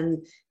else.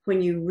 And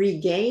when you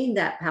regain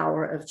that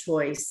power of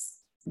choice,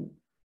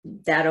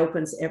 that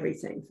opens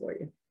everything for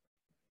you.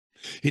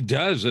 It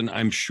does. And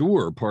I'm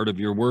sure part of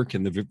your work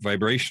in the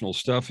vibrational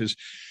stuff is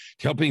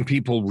helping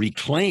people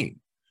reclaim.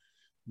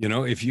 You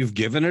know, if you've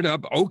given it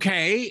up,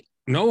 okay,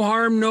 no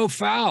harm, no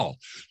foul.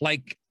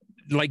 Like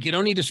you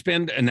don't need to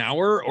spend an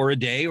hour or a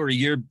day or a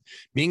year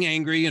being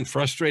angry and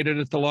frustrated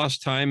at the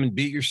lost time and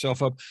beat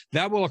yourself up.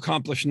 That will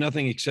accomplish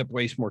nothing except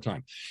waste more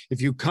time. If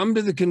you come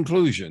to the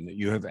conclusion that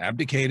you have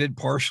abdicated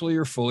partially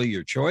or fully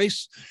your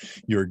choice,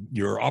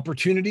 your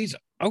opportunities,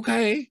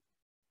 okay,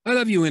 I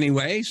love you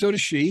anyway, so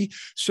does she.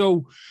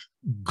 So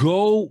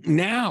go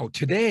now,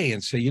 today,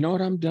 and say, you know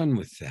what, I'm done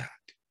with that.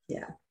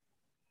 Yeah.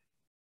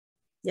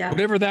 Yeah.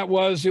 Whatever that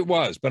was, it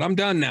was, but I'm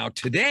done now.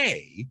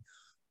 Today,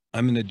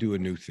 I'm going to do a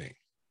new thing.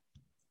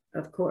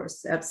 Of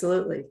course,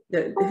 absolutely.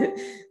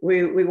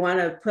 We want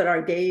to put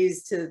our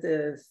gaze to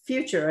the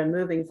future and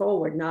moving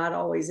forward, not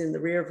always in the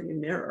rearview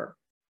mirror.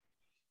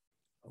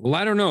 Well,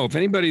 I don't know if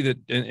anybody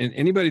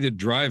that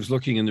drives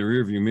looking in the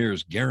rearview mirror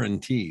is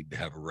guaranteed to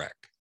have a wreck.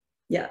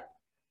 Yeah.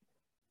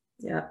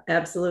 Yeah,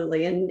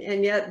 absolutely.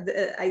 And yet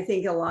I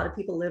think a lot of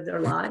people live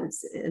their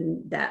lives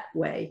in that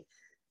way.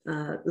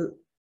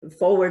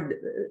 Forward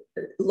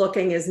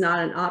looking is not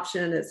an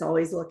option. It's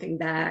always looking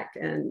back,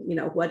 and, you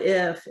know, what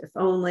if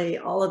only,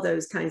 all of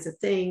those kinds of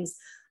things,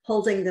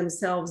 holding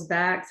themselves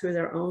back through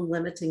their own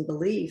limiting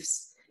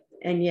beliefs.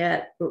 And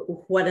yet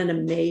what an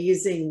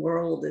amazing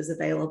world is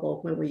available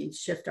when we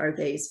shift our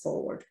gaze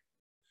forward.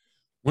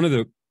 One of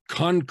the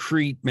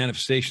concrete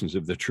manifestations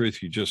of the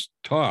truth you just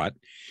taught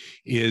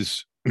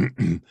is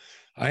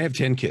I have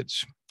 10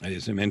 kids,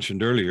 as I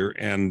mentioned earlier.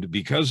 And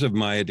because of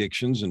my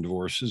addictions and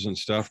divorces and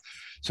stuff,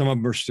 some of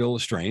them are still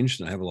estranged,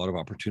 and I have a lot of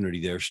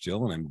opportunity there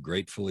still, and I'm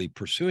gratefully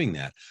pursuing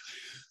that.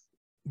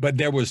 But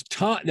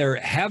there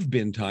have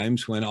been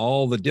times when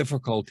all the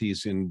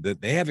difficulties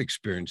that they have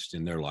experienced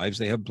in their lives,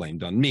 they have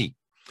blamed on me.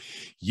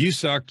 You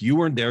suck, you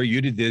weren't there,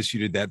 you did this, you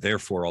did that,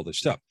 therefore all this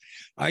stuff.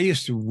 I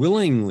used to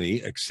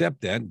willingly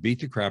accept that and beat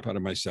the crap out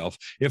of myself.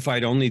 If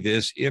I'd only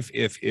this,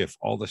 if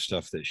all the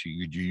stuff that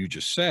you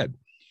just said.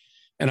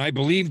 And I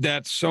believe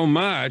that so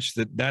much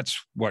that that's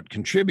what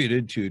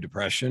contributed to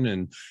depression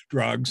and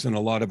drugs and a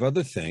lot of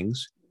other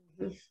things.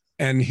 Mm-hmm.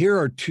 And here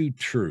are two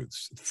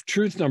truths.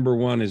 Truth number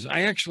one is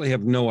I actually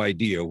have no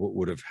idea what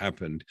would have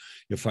happened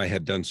if I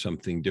had done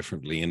something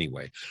differently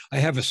anyway. I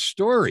have a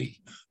story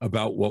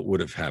about what would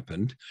have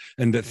happened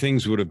and that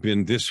things would have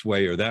been this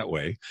way or that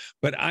way.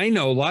 But I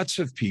know lots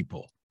of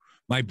people,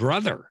 my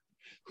brother,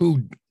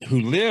 who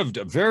lived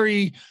a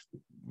very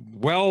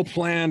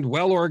well-planned,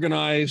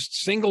 well-organized,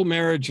 single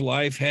marriage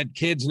life, had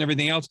kids and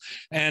everything else,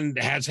 and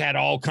has had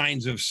all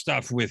kinds of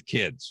stuff with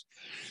kids.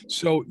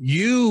 So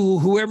you,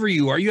 whoever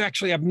you are, you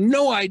actually have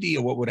no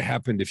idea what would have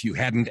happened if you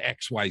hadn't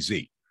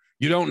XYZ.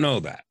 You don't know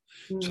that.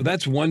 So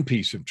that's one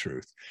piece of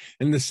truth.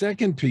 And the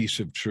second piece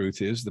of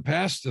truth is the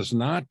past does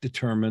not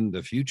determine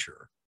the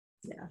future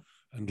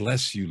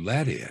unless you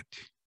let it.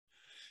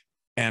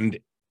 And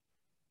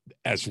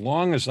as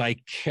long as I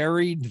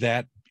carried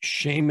that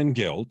shame and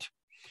guilt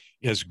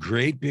as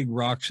great big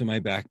rocks in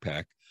my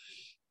backpack,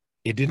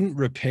 it didn't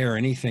repair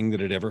anything that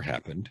had ever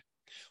happened.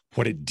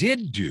 What it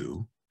did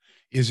do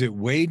is it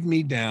weighed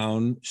me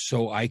down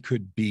so I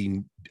could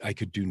do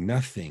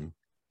nothing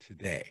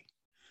today.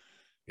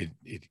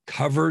 It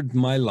covered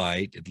my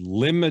light. It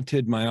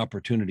limited my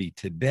opportunity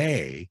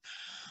today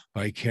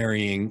by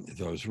carrying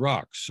those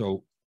rocks.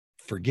 So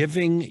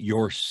forgiving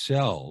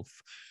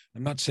yourself,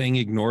 I'm not saying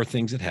ignore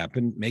things that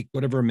happen, make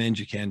whatever amends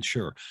you can,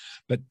 sure.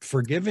 But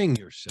forgiving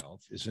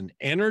yourself is an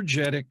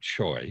energetic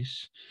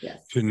choice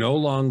to no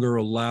longer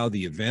allow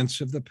the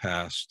events of the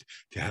past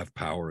to have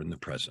power in the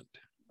present.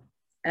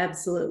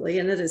 Absolutely.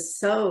 And it is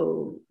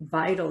so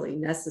vitally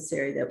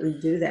necessary that we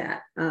do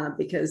that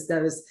because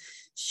those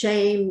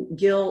shame,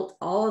 guilt,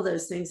 all of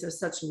those things are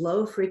such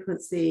low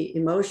frequency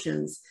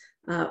emotions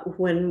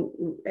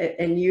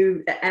and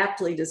you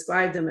aptly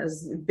describe them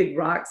as big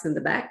rocks in the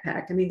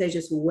backpack. I mean, they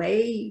just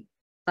weigh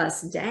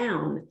us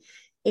down.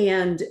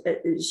 And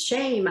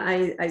shame,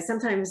 I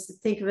sometimes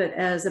think of it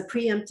as a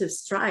preemptive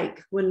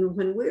strike. When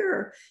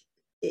we're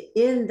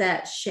in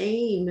that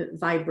shame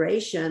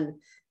vibration,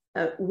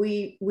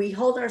 we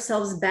hold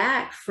ourselves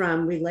back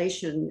from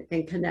relation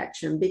and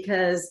connection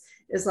because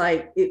it's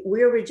like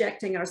we're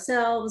rejecting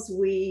ourselves.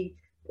 We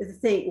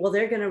think, well,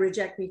 they're going to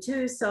reject me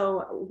too,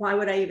 so why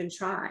would I even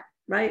try?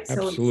 Right?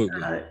 Absolutely.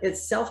 So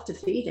it's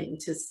self-defeating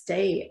to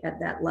stay at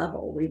that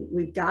level.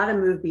 We've got to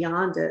move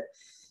beyond it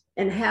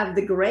and have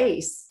the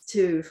grace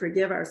to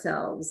forgive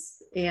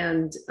ourselves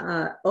and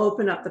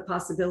open up the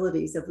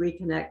possibilities of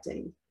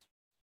reconnecting.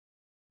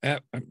 I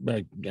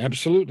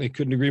absolutely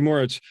couldn't agree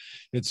more.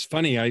 It's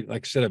funny.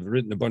 Like I said, I've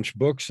written a bunch of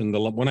books, and the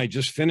one I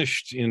just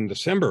finished in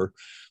December,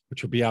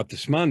 which will be out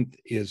this month,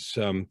 is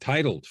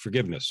titled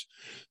Forgiveness,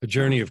 A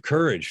Journey of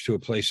Courage to a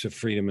Place of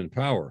Freedom and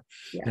Power.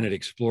 Yeah. And it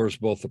explores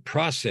both the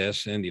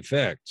process and the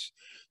effects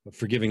of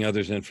forgiving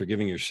others and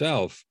forgiving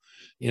yourself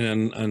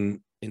in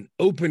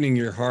opening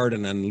your heart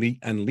and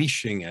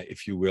unleashing,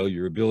 if you will,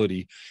 your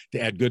ability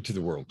to add good to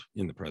the world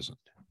in the present.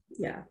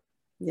 Yeah,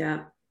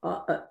 yeah.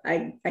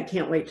 I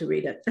can't wait to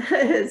read it.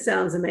 It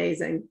sounds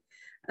amazing.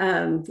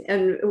 And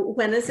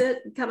when is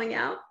it coming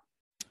out?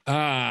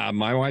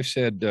 My wife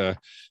said,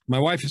 my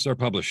wife is our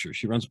publisher.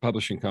 She runs a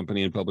publishing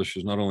company and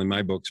publishes not only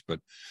my books,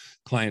 but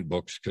client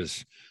books.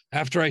 Because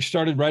after I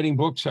started writing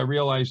books, I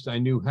realized I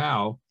knew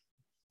how.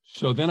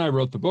 So then I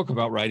wrote the book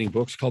about writing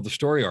books called The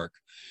Story Arc.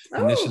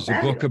 And this is a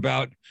book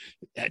about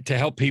to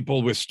help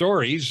people with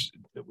stories,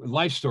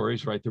 life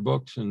stories, write their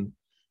books and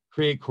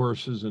create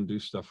courses and do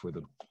stuff with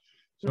them.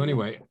 So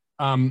anyway,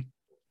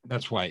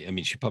 that's why, I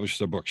mean, she publishes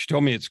her book. She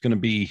told me it's going to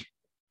be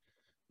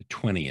the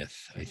 20th,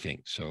 I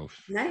think. So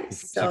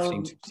nice.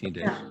 16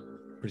 days.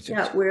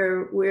 Yeah,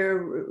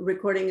 we're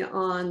recording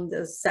on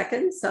the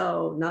 2nd,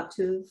 so not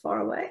too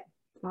far away.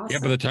 Awesome. Yeah,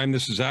 by the time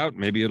this is out,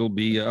 maybe it'll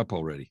be up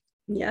already.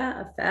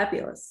 Yeah,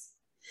 fabulous.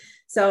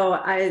 So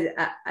I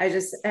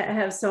just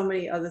have so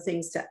many other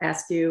things to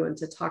ask you and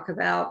to talk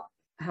about.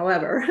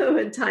 However,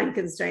 with time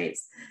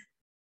constraints,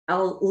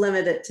 I'll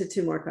limit it to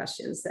 2 more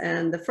questions.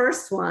 And the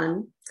first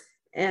one,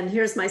 and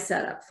here's my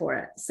setup for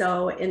it.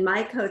 So in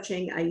my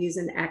coaching, I use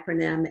an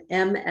acronym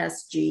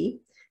MSG,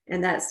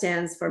 and that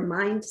stands for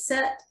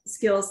mindset,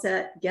 skill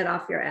set, get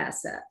off your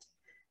asset,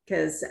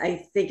 because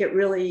I think it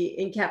really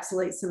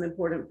encapsulates some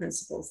important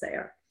principles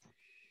there.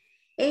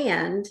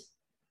 And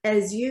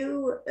as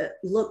you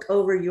look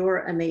over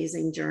your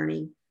amazing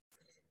journey,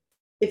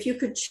 if you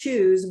could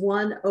choose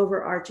one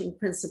overarching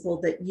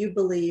principle that you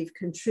believe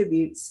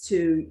contributes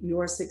to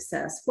your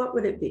success, what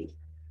would it be?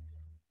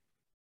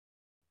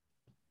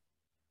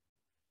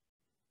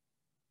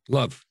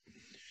 Love.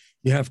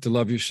 You have to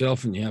love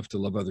yourself and you have to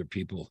love other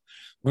people.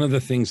 One of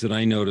the things that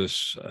I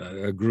notice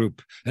a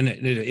group, and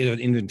it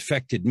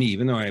infected me,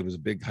 even though I was a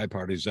big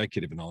high-powered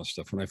executive and all this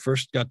stuff. When I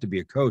first got to be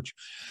a coach,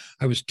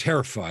 I was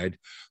terrified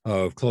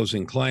of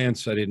closing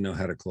clients. I didn't know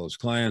how to close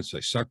clients.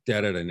 I sucked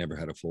at it. I never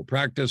had a full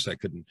practice. I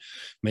couldn't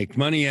make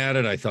money at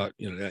it. I thought,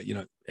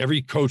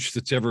 every coach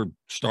that's ever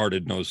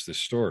started knows this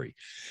story,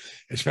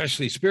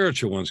 especially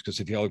spiritual ones, because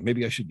if you're like,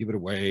 maybe I should give it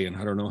away and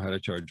I don't know how to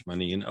charge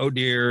money and oh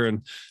dear,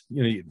 and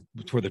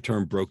that's where the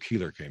term broke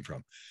healer came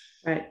from.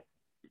 Right.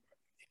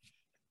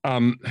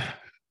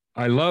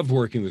 I love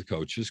working with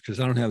coaches because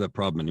I don't have that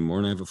problem anymore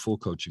and I have a full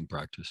coaching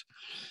practice.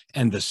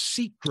 And the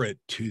secret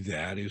to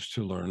that is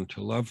to learn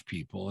to love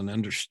people and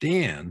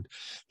understand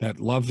that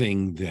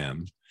loving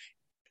them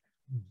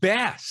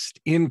best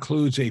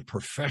includes a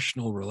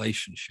professional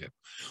relationship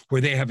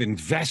where they have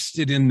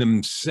invested in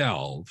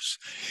themselves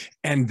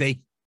and they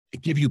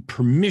give you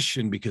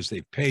permission because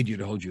they've paid you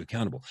to hold you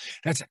accountable.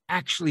 That's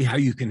actually how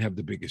you can have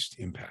the biggest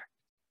impact.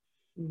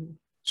 Mm-hmm.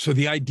 So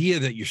the idea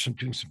that you're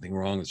doing something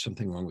wrong, there's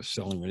something wrong with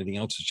selling or anything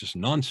else is just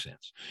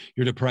nonsense.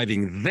 You're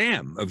depriving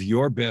them of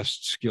your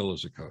best skill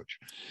as a coach.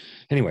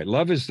 Anyway,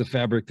 love is the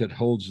fabric that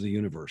holds the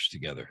universe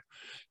together.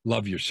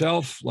 Love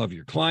yourself, love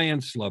your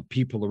clients, love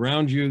people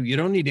around you. You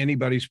don't need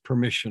anybody's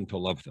permission to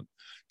love them.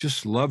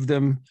 Just love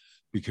them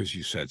because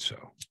you said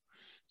so.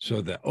 So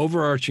the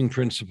overarching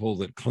principle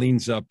that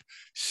cleans up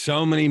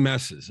so many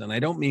messes, and I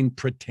don't mean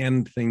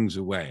pretend things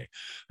away.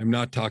 I'm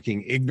not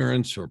talking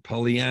ignorance or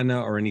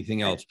Pollyanna or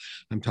anything else.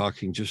 I'm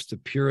talking just the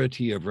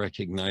purity of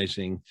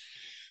recognizing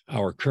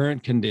our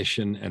current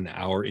condition and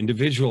our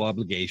individual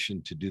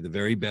obligation to do the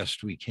very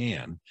best we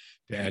can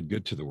to add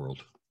good to the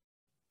world.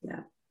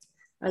 Yeah,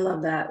 I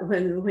love that.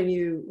 When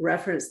you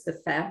referenced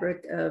the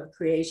fabric of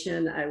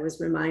creation, I was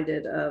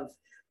reminded of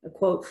a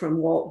quote from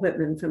Walt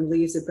Whitman from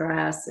Leaves of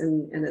Grass,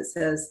 and it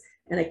says,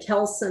 "And a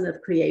kelson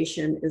of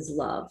creation is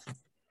love."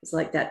 It's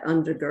like that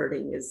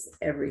undergirding is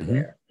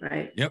everywhere,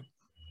 right? Yep.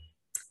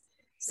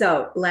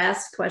 So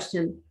last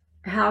question,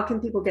 how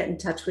can people get in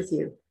touch with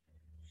you?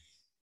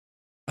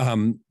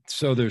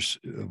 So there's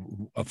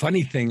a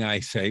funny thing I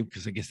say,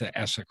 because I guess I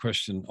ask that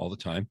question all the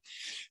time.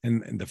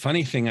 And the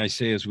funny thing I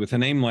say is with a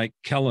name like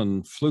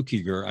Kellan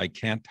Fluckiger, I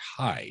can't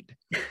hide.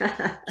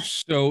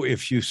 So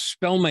if you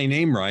spell my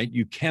name right,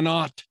 you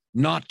cannot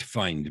not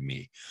find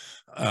me.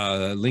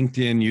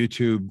 LinkedIn,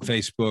 YouTube,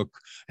 Facebook,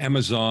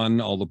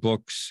 Amazon, all the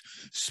books,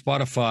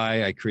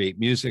 Spotify. I create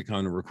music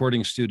on a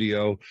recording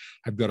studio.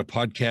 I've got a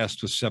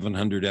podcast with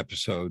 700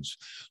 episodes.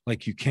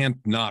 Like you can't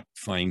not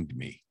find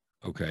me.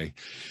 Okay.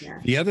 Yeah.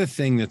 The other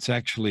thing that's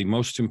actually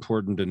most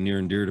important and near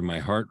and dear to my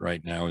heart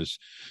right now is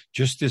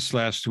just this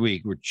last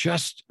week, we're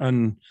just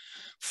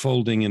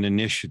unfolding an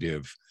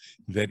initiative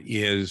that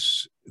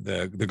is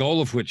the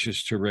goal of which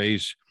is to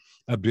raise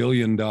 $1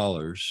 billion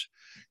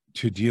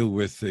to deal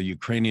with the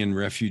Ukrainian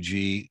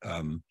refugee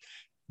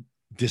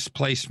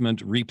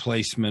displacement,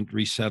 replacement,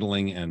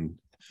 resettling, and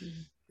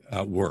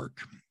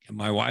work.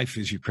 My wife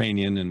is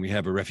Ukrainian, and we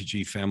have a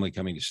refugee family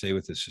coming to stay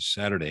with us this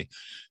Saturday,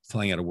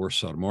 flying out of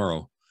Warsaw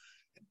tomorrow.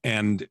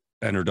 And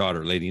her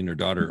daughter, lady and her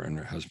daughter, and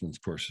her husband,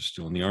 of course, is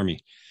still in the army.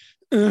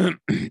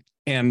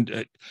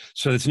 And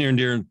so it's near and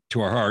dear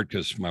to our heart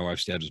because my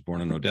wife's dad was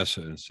born in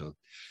Odessa. And so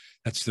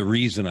that's the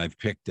reason I've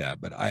picked that.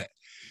 But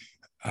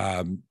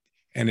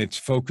and it's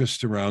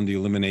focused around the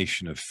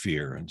elimination of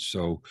fear. And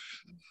so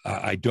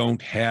I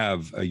don't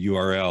have a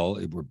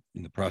URL. We're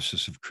in the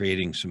process of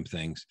creating some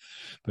things,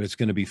 but it's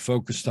going to be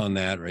focused on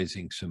that,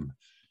 raising some,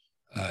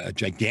 a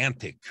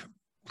gigantic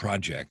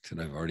project.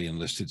 And I've already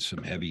enlisted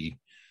some heavy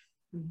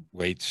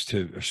weights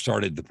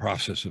started the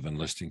process of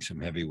enlisting some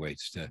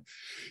heavyweights to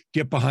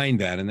get behind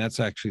that. And that's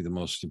actually the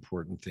most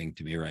important thing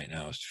to me right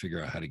now is to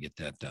figure out how to get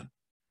that done.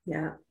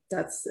 Yeah,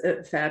 that's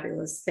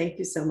fabulous. Thank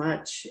you so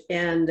much.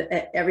 And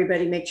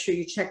everybody make sure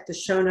you check the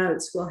show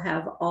notes. We'll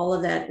have all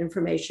of that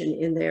information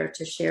in there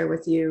to share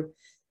with you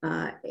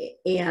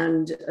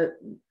and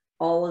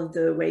all of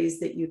the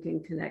ways that you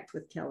can connect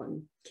with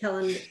Kellan.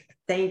 Kellan,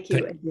 thank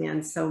you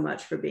again so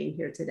much for being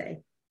here today.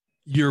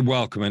 You're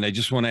welcome. And I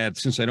just want to add,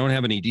 since I don't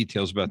have any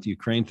details about the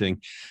Ukraine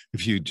thing,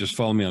 if you just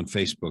follow me on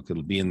Facebook,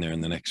 it'll be in there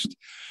in the next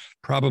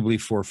probably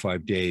 4 or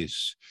 5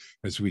 days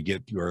as we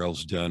get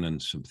URLs done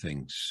and some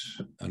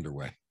things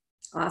underway.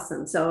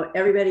 Awesome. So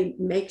everybody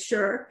make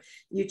sure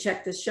you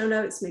check the show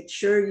notes, make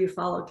sure you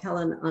follow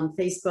Kellan on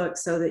Facebook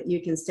so that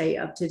you can stay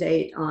up to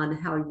date on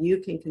how you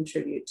can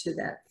contribute to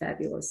that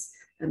fabulous,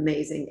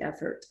 amazing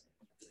effort.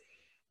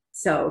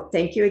 So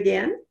thank you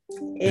again.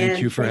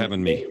 Thank you for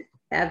having me.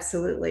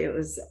 Absolutely. It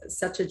was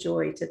such a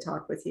joy to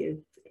talk with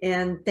you.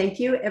 And thank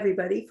you,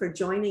 everybody, for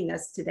joining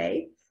us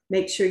today.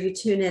 Make sure you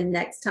tune in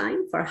next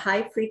time for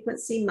High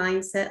Frequency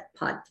Mindset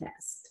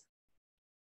Podcast.